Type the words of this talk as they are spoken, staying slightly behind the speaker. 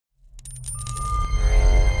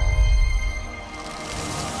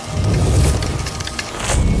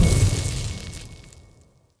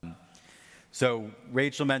So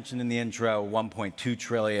Rachel mentioned in the intro 1.2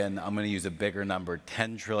 trillion. I'm going to use a bigger number,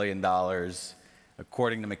 $10 trillion.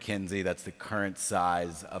 According to McKinsey, that's the current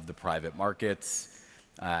size of the private markets.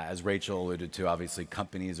 As Rachel alluded to, obviously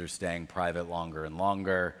companies are staying private longer and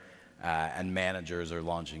longer, and managers are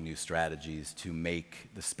launching new strategies to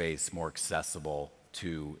make the space more accessible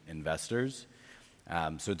to investors.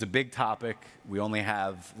 So it's a big topic. We only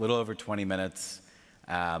have a little over 20 minutes.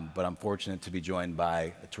 But I'm fortunate to be joined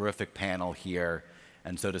by a terrific panel here.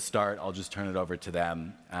 And so to start, I'll just turn it over to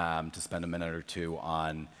them to spend a minute or two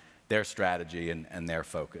on their strategy and their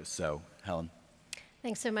focus. So, Helen.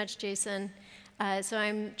 Thanks so much, Jason. So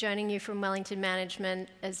I'm joining you from Wellington Management.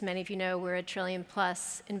 As many of you know, we're a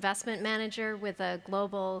trillion-plus investment manager with a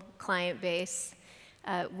global client base.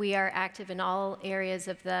 We are active in all areas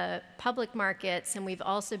of the public markets, and we've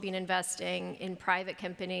also been investing in private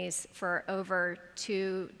companies for over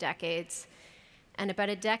 2 decades. And about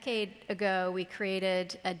a decade ago, we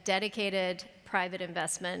created a dedicated private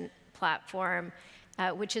investment platform,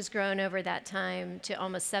 which has grown over that time to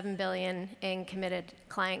almost $7 billion in committed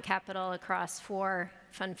client capital across 4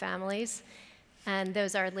 fund families. And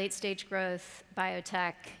those are late-stage growth,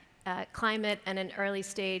 biotech, climate, and an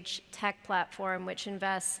early-stage tech platform which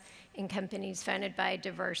invests in companies founded by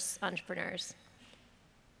diverse entrepreneurs.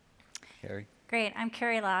 Cari. Great. I'm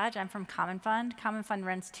Cari Lodge. I'm from Commonfund. Commonfund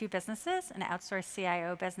runs 2 businesses, an outsourced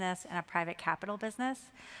CIO business and a private capital business.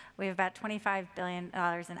 We have about $25 billion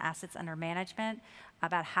in assets under management.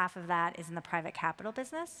 About half of that is in the private capital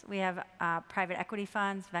business. We have private equity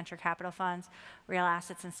funds, venture capital funds, real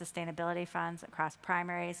assets and sustainability funds across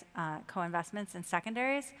primaries, co-investments, and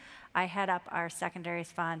secondaries. I head up our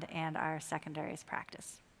secondaries fund and our secondaries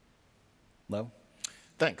practice. Lo.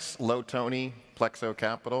 Thanks. Toney, Plexo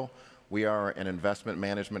Capital. We are an investment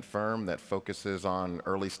management firm that focuses on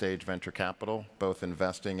early-stage venture capital, both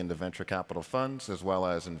investing into venture capital funds as well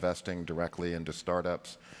as investing directly into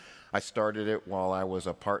startups. I started it while I was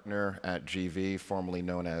a partner at GV, formerly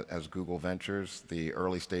known as Google Ventures, the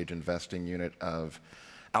early-stage investing unit of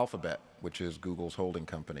Alphabet, which is Google's holding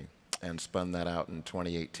company, and spun that out in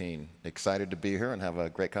 2018. Excited to be here and have a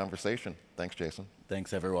great conversation. Thanks, Jason.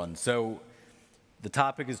 Thanks, everyone. So the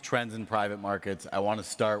topic is trends in private markets. I want to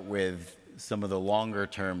start with some of the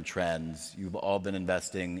longer-term trends. You've all been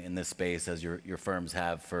investing in this space, as your firms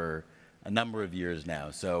have, for a number of years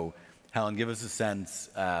now. So, Helen, give us a sense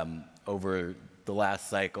over the last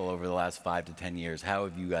cycle, over the last 5 to 10 years. How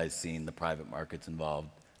have you guys seen the private markets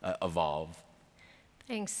evolve?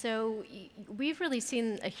 Thanks. So we've really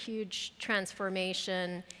seen a huge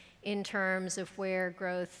transformation in terms of where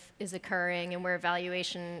growth is occurring and where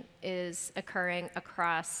valuation is occurring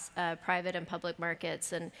across private and public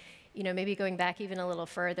markets. And maybe going back even a little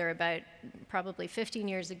further, about probably 15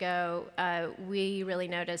 years ago, we really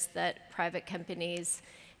noticed that private companies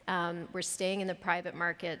were staying in the private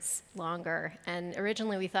markets longer. And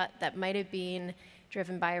originally we thought that might have been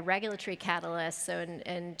driven by a regulatory catalyst. So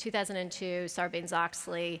in 2002,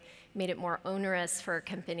 Sarbanes-Oxley made it more onerous for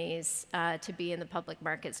companies to be in the public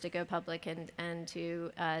markets, to go public and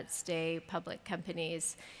to stay public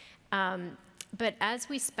companies. But as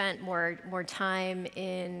we spent more time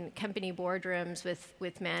in company boardrooms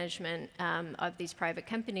with management of these private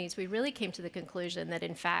companies, we really came to the conclusion that,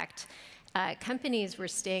 in fact, companies were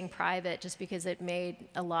staying private just because it made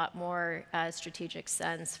a lot more strategic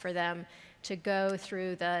sense for them to go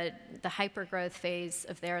through the hyper-growth phase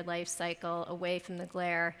of their life cycle away from the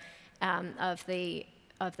glare of the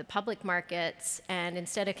public markets, and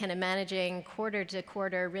instead of kind of managing quarter to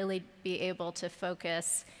quarter, really be able to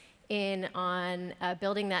focus in on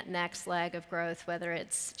building that next leg of growth, whether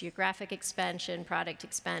it's geographic expansion, product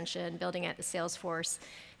expansion, building out the sales force,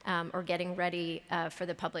 or getting ready for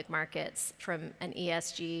the public markets from an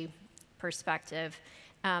ESG perspective.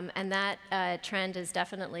 And that trend has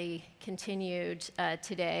definitely continued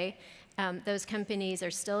today. Those companies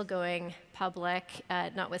are still going public,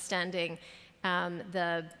 notwithstanding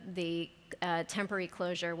the temporary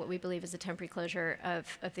closure, what we believe is a temporary closure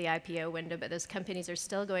of the IPO window, but those companies are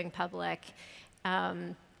still going public.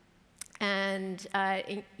 And in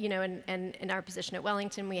our position at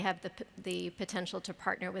Wellington, we have the potential to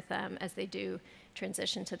partner with them as they do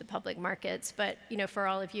transition to the public markets. But for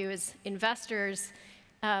all of you as investors,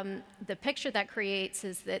 the picture that creates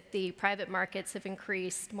is that the private markets have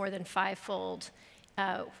increased more than 5-fold,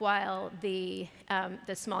 while the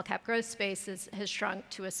small cap growth space has shrunk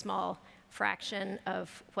to a small fraction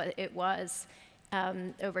of what it was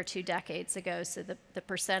over 2 decades ago. So the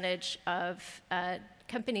percentage of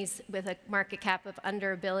companies with a market cap of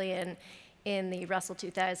under $1 billion in the Russell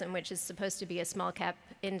 2000, which is supposed to be a small cap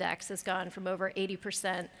index, has gone from over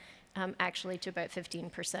 80% actually to about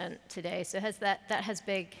 15% today. So that has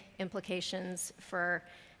big implications for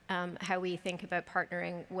how we think about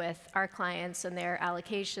partnering with our clients and their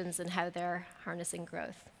allocations and how they're harnessing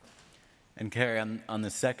growth. And Cari, on the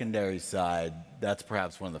secondary side, that's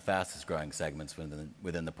perhaps one of the fastest growing segments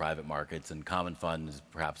within the private markets, and Commonfund is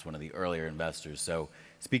perhaps one of the earlier investors. So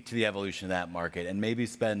speak to the evolution of that market, and maybe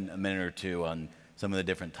spend a minute or two on some of the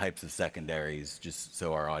different types of secondaries, just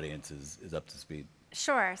so our audience is up to speed.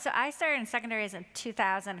 Sure. So I started in secondaries in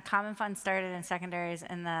 2000. Commonfund started in secondaries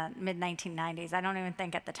in the mid-1990s. I don't even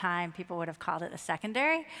think at the time people would have called it a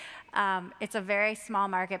secondary. It's a very small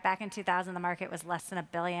market. Back in 2000, the market was less than $1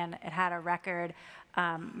 billion. It had a record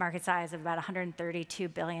market size of about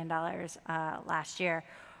 $132 billion last year.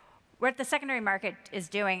 What the secondary market is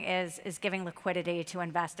doing is giving liquidity to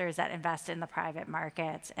investors that invest in the private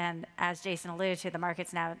markets. And as Jason alluded to, the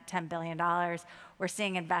market's now $10 billion. We're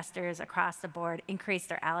seeing investors across the board increase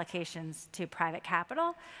their allocations to private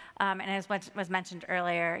capital. And as was mentioned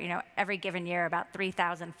earlier, every given year, about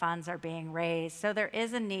 3,000 funds are being raised. So there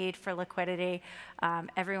is a need for liquidity.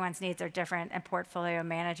 Everyone's needs are different, and portfolio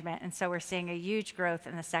management. And so we're seeing a huge growth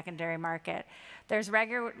in the secondary market. There's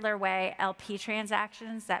regular way LP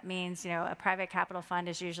transactions. That means, a private capital fund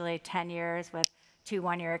is usually 10 years with 2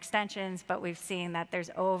 one-year extensions, but we've seen that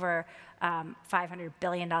there's over $500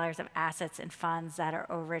 billion of assets in funds that are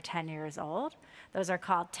over 10 years old. Those are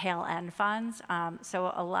called tail-end funds.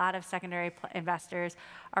 So a lot of secondary investors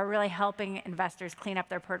are really helping investors clean up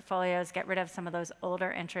their portfolios, get rid of some of those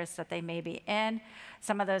older interests that they may be in,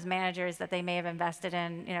 some of those managers that they may have invested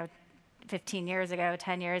in, 15 years ago,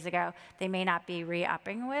 10 years ago, they may not be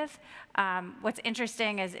re-upping with. What's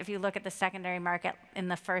interesting is if you look at the secondary market in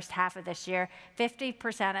the first half of this year,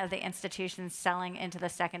 50% of the institutions selling into the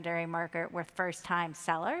secondary market were first-time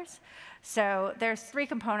sellers. So there's 3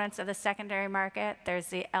 components of the secondary market. There's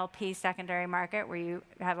the LP secondary market, where you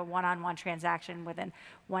have a one-on-one transaction within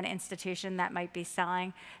one institution that might be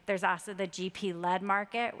selling. There's also the GP-led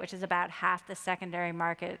market, which is about half the secondary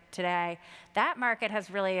market today. That market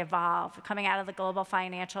has really evolved. Coming out of the global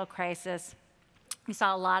financial crisis, we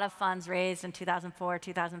saw a lot of funds raised in 2004,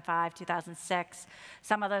 2005, 2006.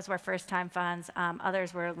 Some of those were first-time funds.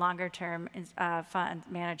 Others were longer-term fund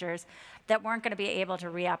managers that weren't going to be able to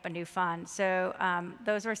re-up a new fund. So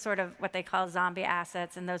those were sort of what they call zombie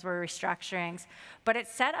assets, and those were restructurings. But it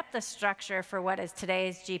set up the structure for what is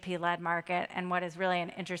today's GP-led market and what is really an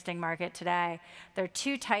interesting market today. There are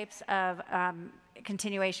 2 types of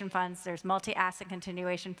continuation funds. There's multi-asset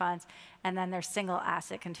continuation funds, and then there's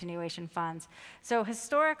single-asset continuation funds. So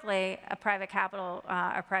historically, a private capital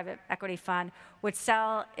or private equity fund would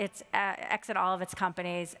sell exit all of its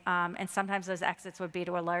companies, and sometimes those exits would be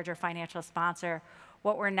to a larger financial sponsor.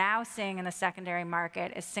 What we're now seeing in the secondary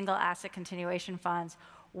market is single-asset continuation funds,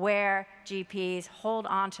 where GPs hold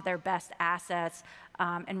on to their best assets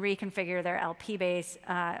and reconfigure their LP base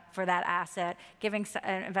for that asset, giving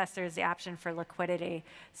investors the option for liquidity.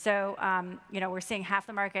 So, we're seeing half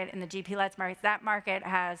the market in the GP-led market. That market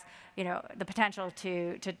has, the potential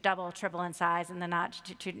to double, triple in size in the not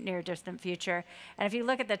too near distant future. And if you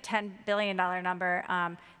look at the $10 billion number,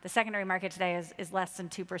 the secondary market today is less than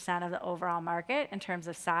 2% of the overall market in terms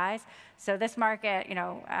of size. So this market,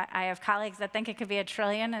 I have colleagues that think it could be $1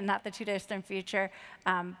 trillion and not the too distant future,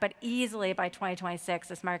 but easily by 2026,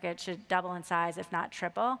 this market should double in size, if not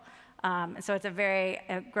triple. So it's a very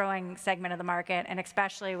growing segment of the market, and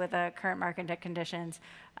especially with the current market conditions,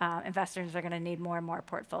 investors are going to need more and more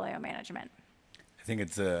portfolio management. I think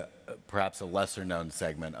it's perhaps a lesser-known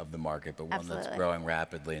segment of the market, but one that's growing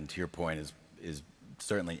rapidly, and to your point, is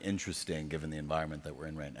certainly interesting given the environment that we're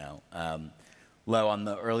in right now. Lo, on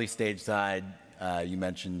the early stage side, you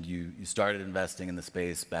mentioned you started investing in the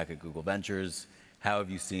space back at Google Ventures. How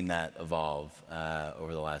have you seen that evolve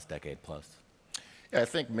over the last decade plus? Yeah, I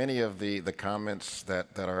think many of the comments that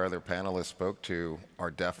our other panelists spoke to are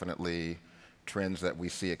definitely trends that we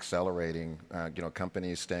see accelerating.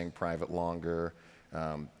 Companies staying private longer.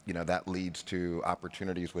 That leads to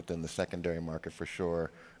opportunities within the secondary market for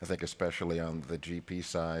sure. I think especially on the GP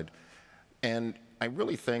side. And I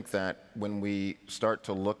really think that when we start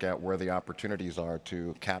to look at where the opportunities are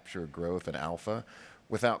to capture growth and alpha,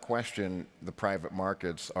 without question, the private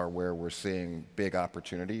markets are where we're seeing big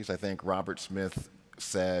opportunities. I think Robert Smith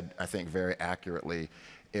said, I think very accurately,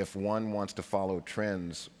 if one wants to follow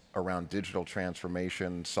trends around digital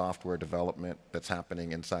transformation, software development that's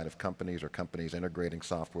happening inside of companies or companies integrating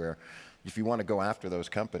software, if you want to go after those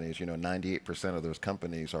companies, 98% of those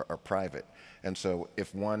companies are private. And so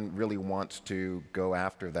if one really wants to go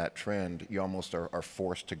after that trend, you almost are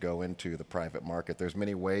forced to go into the private market. There's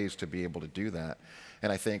many ways to be able to do that.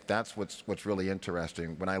 And I think that's what's really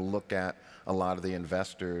interesting. When I look at a lot of the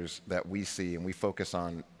investors that we see, and we focus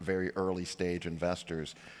on very early stage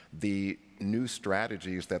investors, the new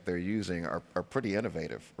strategies that they're using are pretty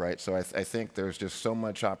innovative, right? So I think there's just so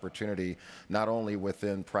much opportunity, not only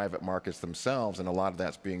within private markets themselves, and a lot of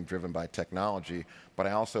that's being driven by technology, but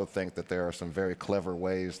I also think that there are some very clever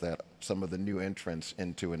ways that some of the new entrants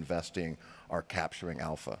into investing are capturing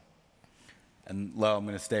alpha. And Lo, I'm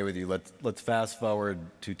going to stay with you. Let's fast forward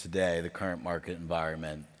to today, the current market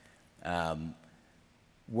environment.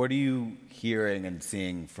 What are you hearing and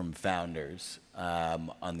seeing from founders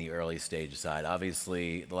on the early stage side?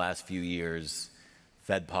 Obviously, the last few years,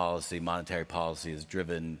 Fed policy, monetary policy has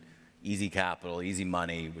driven easy capital, easy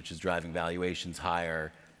money, which is driving valuations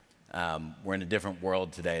higher. We're in a different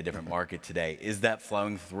world today, a different market today. Is that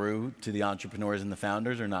flowing through to the entrepreneurs and the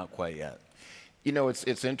founders, or not quite yet?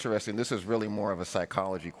 It's interesting. This is really more of a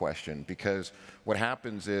psychology question, because what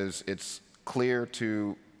happens is it's clear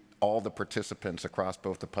to all the participants across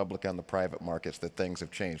both the public and the private markets that things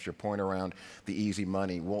have changed. Your point around the easy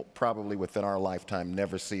money, we'll probably within our lifetime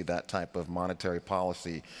never see that type of monetary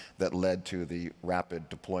policy that led to the rapid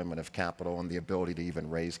deployment of capital and the ability to even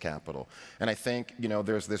raise capital. And I think,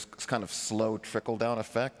 there's this kind of slow trickle-down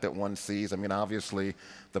effect that one sees. I mean, obviously,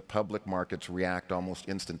 the public markets react almost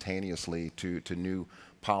instantaneously to new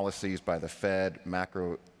policies by the Fed,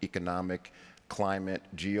 macroeconomic, climate,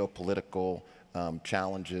 geopolitical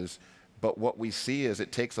challenges. But what we see is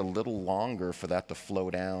it takes a little longer for that to flow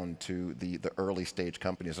down to the early stage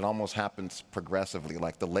companies. It almost happens progressively.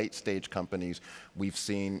 Like the late stage companies we've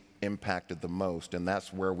seen impacted the most, and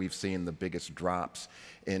that's where we've seen the biggest drops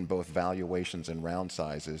in both valuations and round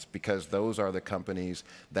sizes, because those are the companies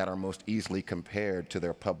that are most easily compared to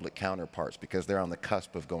their public counterparts, because they're on the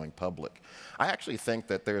cusp of going public. I actually think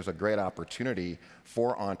that there's a great opportunity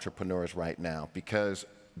for entrepreneurs right now, because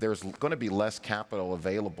there's going to be less capital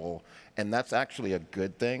available, and that's actually a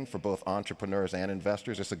good thing for both entrepreneurs and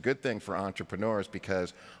investors. It's a good thing for entrepreneurs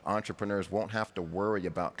because entrepreneurs won't have to worry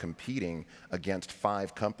about competing against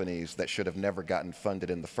 5 companies that should have never gotten funded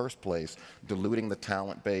in the first place, diluting the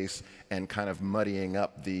talent base and kind of muddying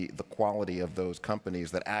up the quality of those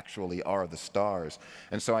companies that actually are the stars.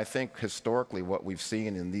 And so I think historically what we've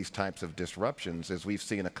seen in these types of disruptions is we've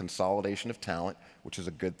seen a consolidation of talent, which is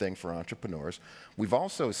a good thing for entrepreneurs. We've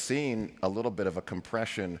also seen a little bit of a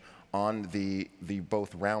compression on the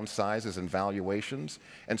both round sizes and valuations.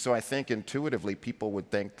 And so I think intuitively people would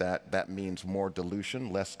think that that means more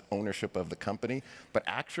dilution, less ownership of the company. But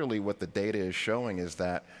actually what the data is showing is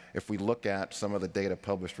that if we look at some of the data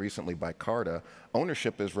published recently by Carta,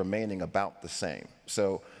 ownership is remaining about the same.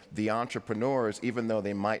 So the entrepreneurs, even though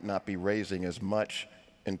they might not be raising as much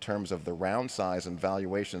in terms of the round size and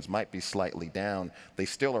valuations might be slightly down, they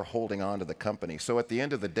still are holding on to the company. So at the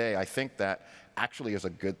end of the day, I think that actually is a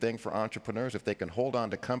good thing for entrepreneurs if they can hold on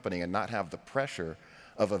to company and not have the pressure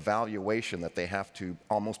of a valuation that they have to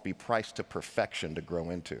almost be priced to perfection to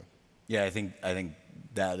grow into. Yeah, I think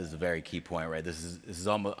that is a very key point, right? This is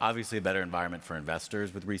almost obviously a better environment for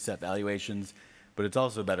investors with reset valuations, but it's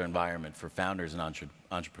also a better environment for founders and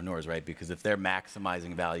entrepreneurs, right? Because if they're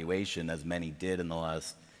maximizing valuation, as many did in the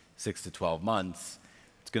last 6 to 12 months,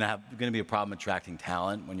 it's going to be a problem attracting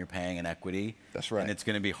talent when you're paying an equity. That's right. And it's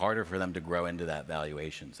going to be harder for them to grow into that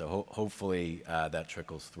valuation. So hopefully that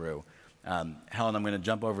trickles through. Helen, I'm going to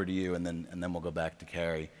jump over to you, and then we'll go back to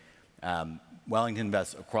Cari. Wellington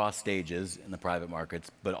invests across stages in the private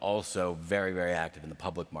markets, but also very, very active in the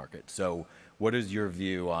public market. So what is your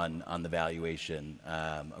view on the valuation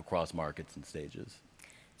across markets and stages?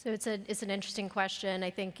 So it's an interesting question. I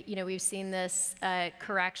think we've seen this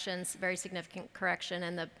corrections, very significant correction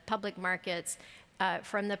in the public markets.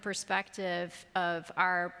 From the perspective of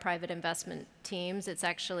our private investment teams, it's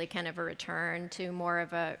actually kind of a return to more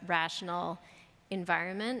of a rational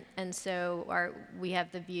environment. And so we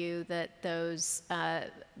have the view that those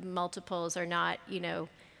multiples are not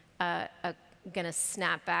going to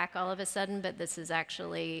snap back all of a sudden, but this is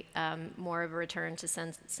actually more of a return to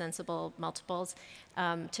sensible multiples.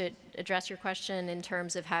 To address your question in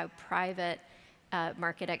terms of how private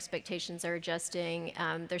market expectations are adjusting,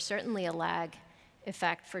 there's certainly a lag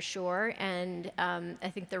effect for sure, and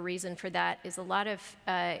I think the reason for that is a lot of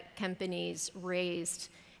companies raised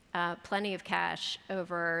plenty of cash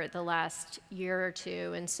over the last year or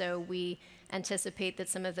two, and so we anticipate that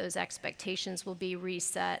some of those expectations will be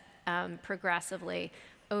reset progressively.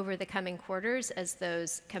 over the coming quarters as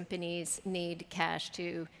those companies need cash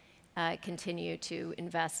to continue to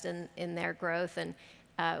invest in their growth. And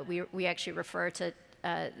we actually refer to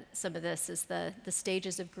some of this as the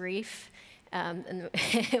stages of grief. And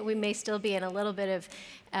we may still be in a little bit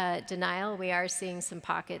of denial. We are seeing some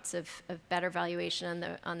pockets of better valuation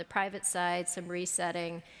on the private side, some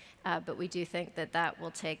resetting, but we do think that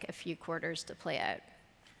will take a few quarters to play out.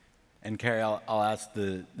 And Cari, I'll ask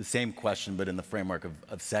the same question, but in the framework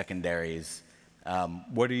of secondaries.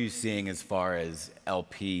 What are you seeing as far as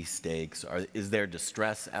LP stakes? Is there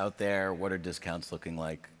distress out there? What are discounts looking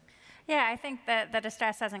like? Yeah, I think that the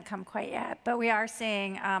distress hasn't come quite yet, but we are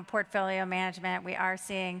seeing portfolio management. We are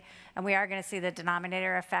seeing, and we are going to see the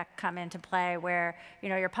denominator effect come into play, where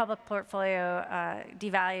your public portfolio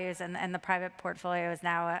devalues, and the private portfolio is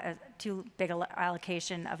now a too big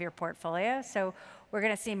allocation of your portfolio. So we're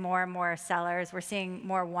going to see more and more sellers. We're seeing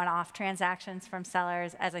more one-off transactions from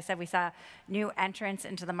sellers. As I said, we saw new entrants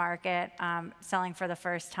into the market selling for the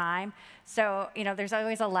first time. So there's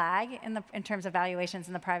always a lag in terms of valuations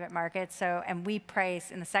in the private market. So, and we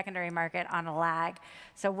price in the secondary market on a lag.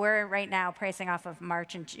 So we're right now pricing off of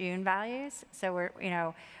March and June values. So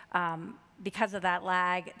we're because of that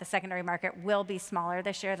lag, the secondary market will be smaller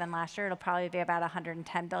this year than last year. It'll probably be about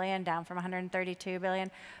 110 billion, down from 132 billion.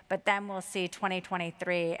 But then we'll see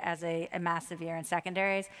 2023 as a massive year in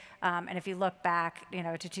secondaries. And if you look back,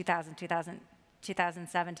 to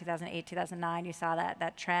 2007, 2008, 2009, you saw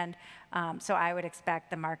that trend. So I would expect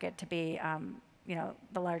the market to be,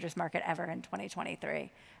 the largest market ever in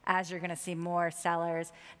 2023. As you're going to see more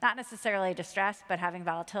sellers, not necessarily distressed, but having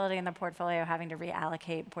volatility in the portfolio, having to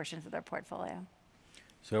reallocate portions of their portfolio.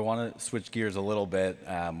 So I want to switch gears a little bit.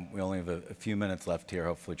 We only have a few minutes left here,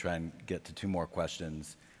 hopefully try and get to 2 more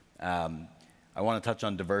questions. I want to touch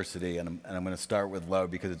on diversity, and I'm going to start with Lo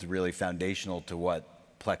because it's really foundational to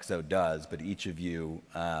what Plexo does, but each of you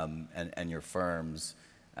and your firms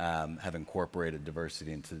have incorporated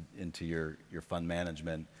diversity into your fund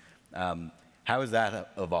management. How has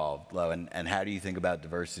that evolved, Lo, and how do you think about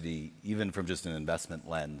diversity, even from just an investment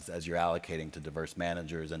lens, as you're allocating to diverse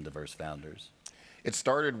managers and diverse founders? It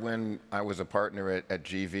started when I was a partner at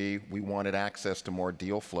GV. We wanted access to more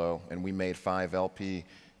deal flow, and we made 5 LP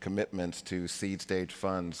commitments to seed stage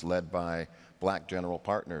funds led by Black general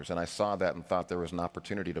partners. And I saw that and thought there was an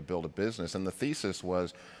opportunity to build a business. And the thesis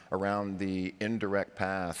was around the indirect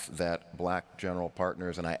path that Black general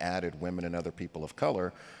partners, and I added women and other people of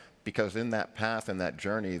color, because in that path and that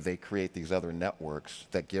journey, they create these other networks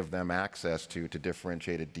that give them access to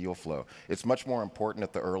differentiated deal flow. It's much more important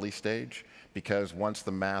at the early stage, because once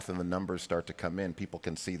the math and the numbers start to come in, people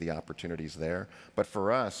can see the opportunities there. But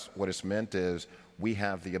for us, what it's meant is we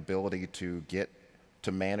have the ability to get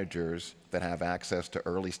to managers that have access to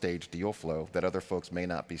early stage deal flow that other folks may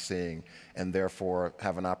not be seeing, and therefore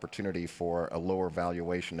have an opportunity for a lower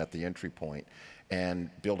valuation at the entry point and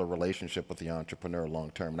build a relationship with the entrepreneur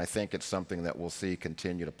long term. And I think it's something that we'll see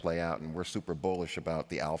continue to play out, and we're super bullish about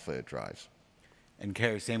the alpha it drives. And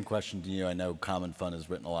Cari, same question to you. I know Commonfund has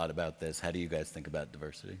written a lot about this. How do you guys think about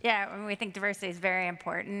diversity? Yeah, we think diversity is very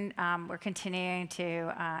important. We're continuing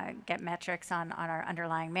to get metrics on our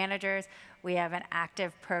underlying managers. We have an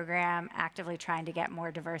active program, actively trying to get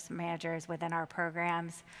more diverse managers within our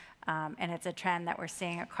programs. And it's a trend that we're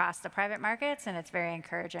seeing across the private markets, and it's very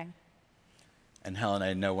encouraging. And Helen,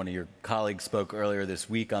 I know one of your colleagues spoke earlier this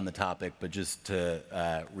week on the topic, but just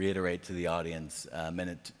to reiterate to the audience, a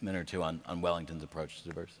minute or 2 on Wellington's approach to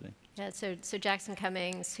diversity. Yeah, so Jackson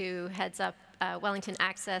Cummings, who heads up Wellington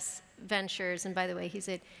Access Ventures, and by the way, he's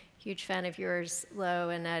a huge fan of yours, Lo,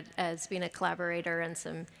 and has been a collaborator on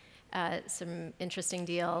some interesting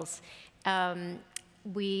deals.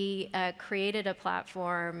 We created a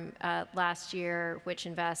platform last year which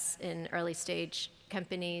invests in early stage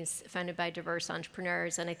companies founded by diverse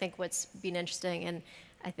entrepreneurs. And I think what's been interesting, and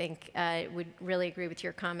I think I would really agree with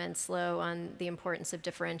your comments, Lo, on the importance of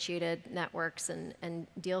differentiated networks and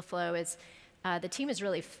deal flow, is the team has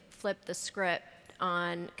really flipped the script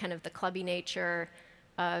on kind of the clubby nature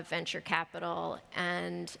of venture capital,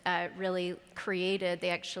 and really created,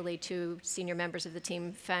 they actually, 2 senior members of the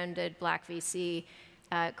team founded Black VC,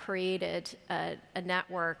 created a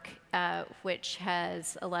network which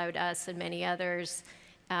has allowed us and many others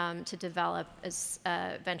to develop as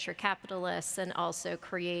venture capitalists, and also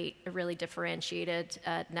create a really differentiated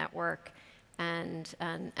network and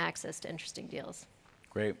access to interesting deals.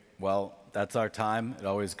 Great. Well, that's our time. It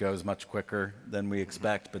always goes much quicker than we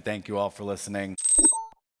expect, but thank you all for listening.